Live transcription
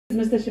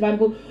Mr.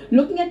 Shivambu,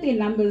 looking at their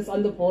numbers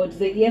on the board,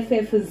 the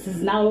EFF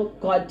has now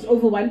got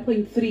over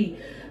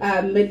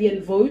 1.3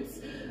 million votes.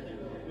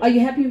 Are you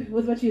happy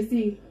with what you're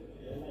seeing?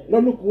 No,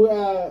 look, we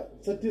are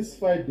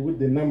satisfied with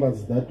the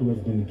numbers that we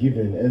have been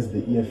given as the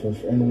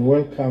EFF, and we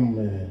welcome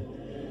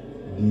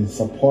the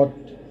support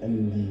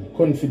and the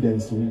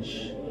confidence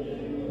which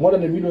more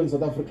than 1 million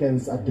South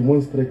Africans are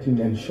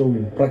demonstrating and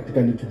showing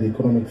practically to the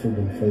economic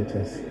freedom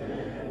fighters.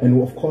 And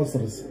we, of course,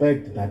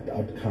 respect that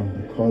outcome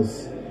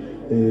because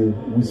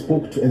we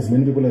spoke to as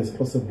many people as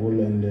possible,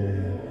 and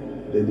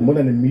more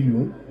than 1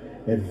 million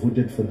have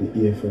voted for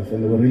the EFF,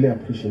 and we really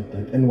appreciate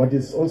that. And what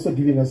is also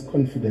giving us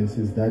confidence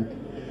is that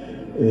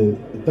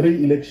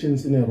 3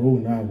 elections in a row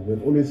now,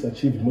 we've always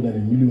achieved more than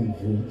 1 million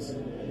votes,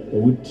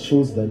 which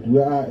shows that we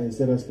are a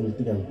serious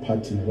political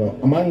party. Well,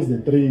 amongst the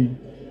 3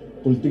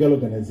 political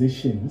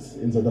organizations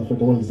in South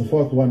Africa, well, it's the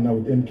 4th one now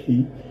with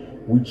MK,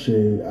 which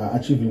are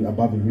achieving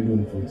above 1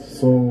 million votes.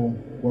 So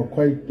we're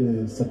quite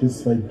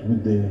satisfied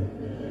with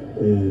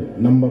the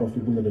number of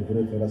people that have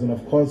voted for us. And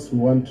of course, we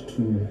want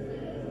to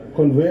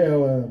convey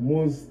our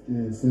most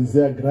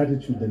sincere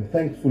gratitude and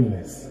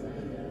thankfulness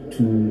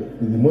to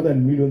the more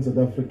than 1 million South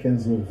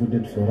Africans who have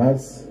voted for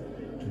us,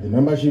 to the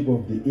membership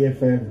of the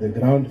EFF, the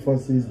ground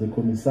forces, the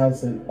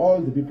commissars, and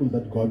all the people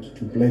that got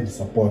to pledge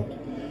support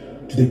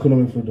to the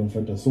economic freedom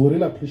fighters. So we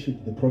really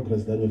appreciate the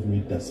progress that we've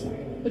made thus far.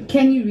 But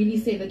can you really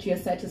say that you're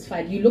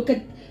satisfied? You look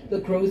at the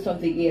growth of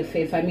the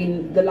EFF. I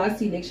mean, the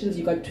last elections,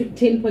 you got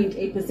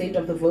 10.8%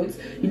 of the votes.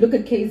 You look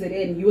at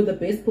KZN, you were the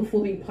best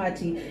performing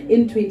party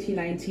in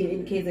 2019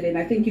 in KZN.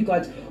 I think you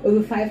got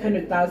over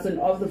 500,000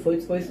 of the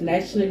votes, both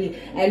nationally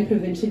and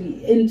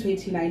provincially in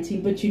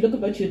 2019. But you look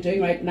at what you're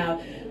doing right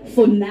now,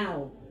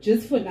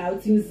 just for now,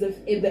 it seems as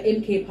if the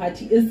MK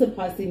party is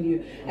surpassing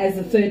you as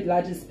the 3rd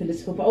largest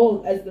political party,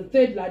 or as the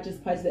 3rd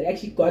largest party that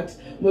actually got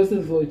most of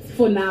the votes,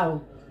 for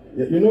now.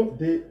 Yeah, you know,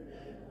 the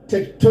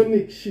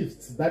tectonic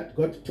shifts that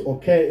got to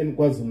occur in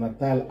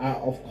KwaZulu-Natal are,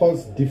 of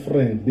course,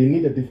 different. They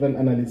need a different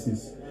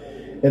analysis.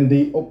 And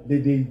they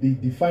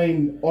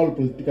define all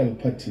political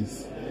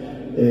parties.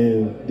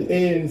 The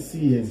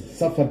ANC has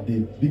suffered the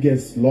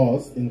biggest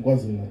loss in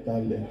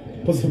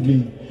KwaZulu-Natal,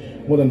 possibly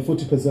more than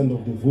 40%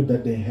 of the vote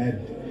that they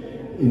had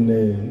in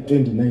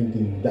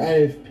 2019. The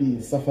IFP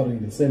is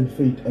suffering the same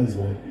fate as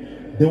well.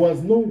 There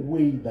was no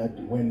way that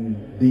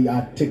when there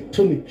are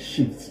tectonic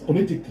shifts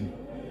politically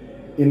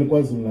in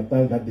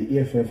KwaZulu-Natal that the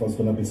EFF was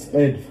going to be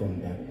spared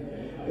from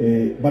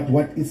that. But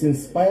what is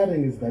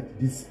inspiring is that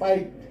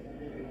despite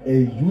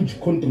a huge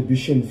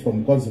contribution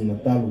from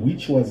KwaZulu-Natal,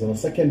 which was our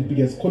 2nd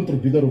biggest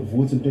contributor of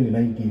votes in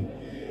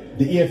 2019,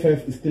 the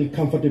EFF is still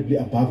comfortably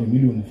above 1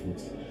 million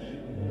votes,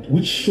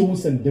 which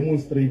shows and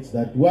demonstrates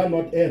that we are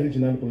not a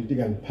regional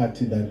political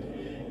party that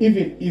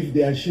even if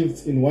there are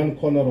shifts in one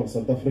corner of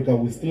South Africa,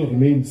 we still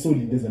remain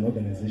solid as an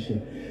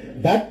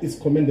organization. That is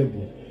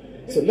commendable.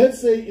 So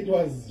let's say it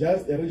was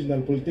just a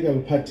regional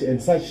political party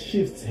and such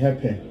shifts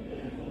happen.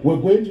 We're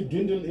going to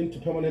dwindle into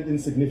permanent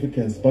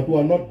insignificance, but we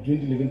are not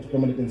dwindling into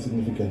permanent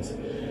insignificance.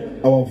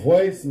 Our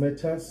voice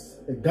matters.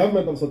 A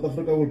government of South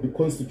Africa will be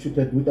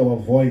constituted with our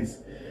voice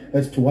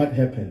as to what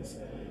happens.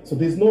 So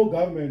there's no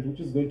government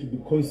which is going to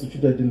be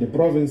constituted in the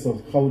province of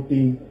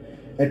Gauteng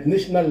at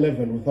national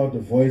level without the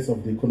voice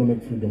of the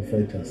economic freedom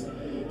fighters.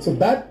 So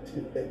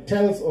that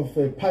tells of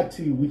a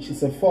party which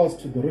is a force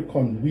to be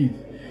reckoned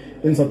with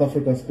in South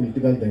Africa's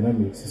political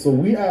dynamics. So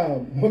we are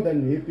more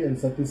than happy and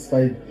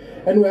satisfied,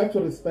 and we have to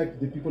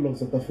respect the people of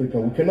South Africa.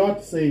 We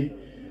cannot say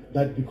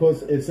that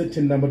because a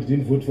certain number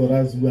didn't vote for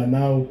us, we are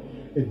now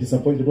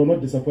disappointed. We're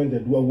not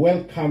disappointed. We are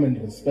welcome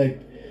and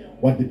respect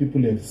what the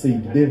people have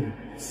said. They've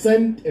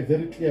sent a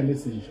very clear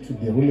message to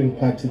the ruling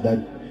party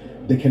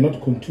that they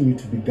cannot continue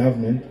to be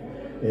government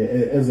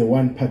as a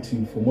one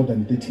party for more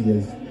than 30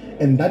 years.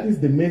 And that is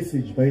the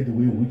message, by the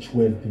way, which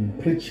we have been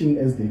preaching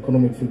as the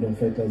economic freedom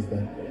fighters,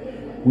 that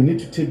we need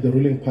to take the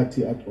ruling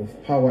party out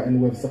of power,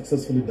 and we have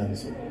successfully done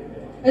so.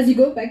 As you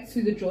go back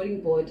to the drawing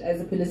board as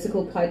a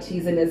political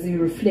parties and as you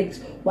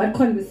reflect, what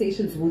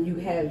conversations will you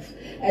have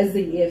as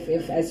the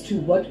EFF as to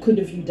what could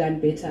have you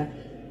done better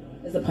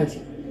as a party?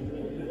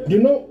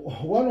 You know,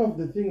 one of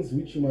the things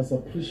which you must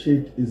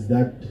appreciate is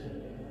that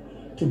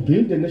to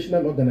build a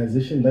national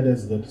organization that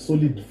has got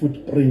solid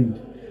footprint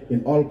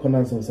in all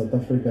corners of South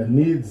Africa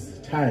needs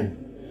time.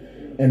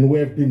 And we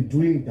have been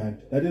doing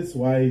that. That is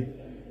why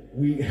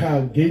we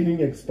are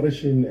gaining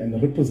expression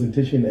and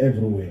representation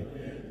everywhere.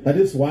 That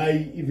is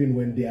why even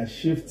when there are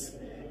shifts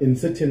in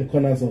certain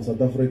corners of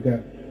South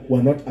Africa, we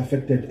are not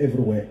affected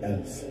everywhere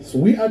else. So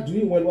we are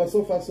doing well. We are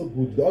so far so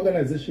good. The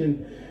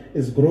organization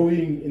is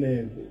growing in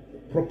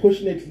a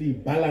proportionately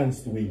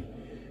balanced way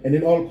and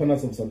in all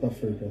corners of South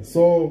Africa.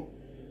 So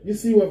you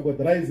see, we've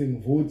got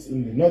rising votes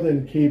in the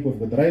Northern Cape, we've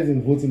got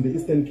rising votes in the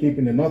Eastern Cape,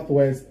 in the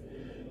Northwest.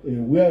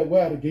 We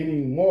are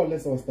gaining more or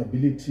less our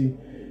stability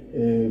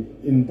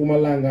in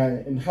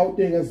Mpumalanga and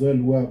Gauteng as well.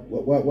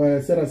 We're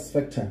a serious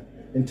factor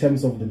in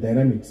terms of the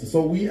dynamics.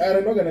 So we are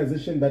an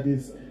organization that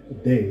is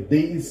there.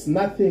 There is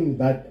nothing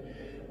that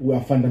we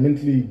are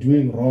fundamentally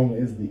doing wrong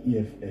as the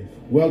EFF.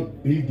 We are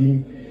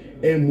building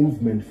a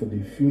movement for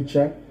the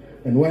future.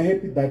 And we're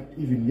happy that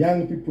even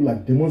young people are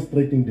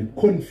demonstrating the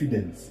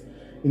confidence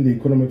in the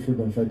economic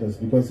freedom fighters,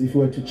 because if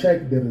you were to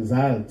check the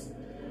results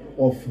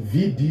of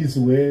VDs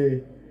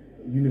where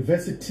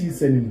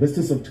universities and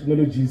universities of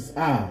technologies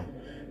are,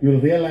 you'll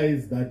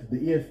realize that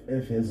the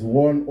EFF has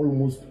won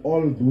almost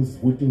all those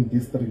voting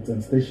districts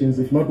and stations,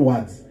 if not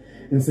wards,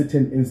 in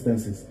certain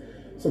instances.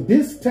 So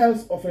this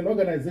tells of an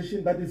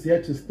organization that is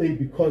here to stay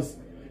because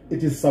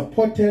it is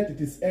supported,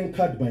 it is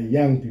anchored by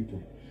young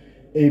people.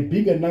 A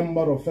bigger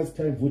number of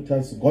first-time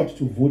voters got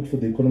to vote for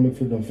the economic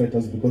freedom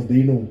fighters because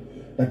they know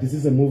that this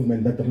is a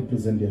movement that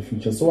represents their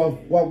future. So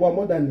we're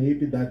more than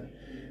happy that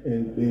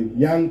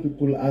young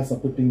people are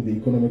supporting the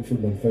economic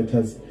freedom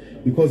fighters,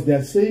 because they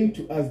are saying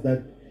to us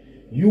that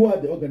you are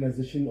the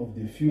organization of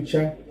the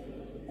future.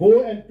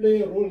 Go and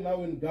play a role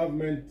now in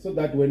government, so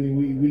that when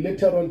we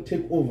later on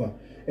take over,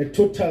 a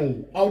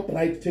total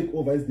outright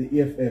takeover as the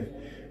EFF,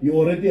 you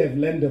already have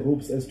learned the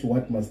ropes as to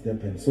what must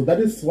happen. So that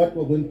is what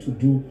we're going to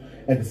do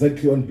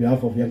exactly on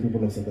behalf of young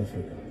people of South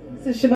Africa. So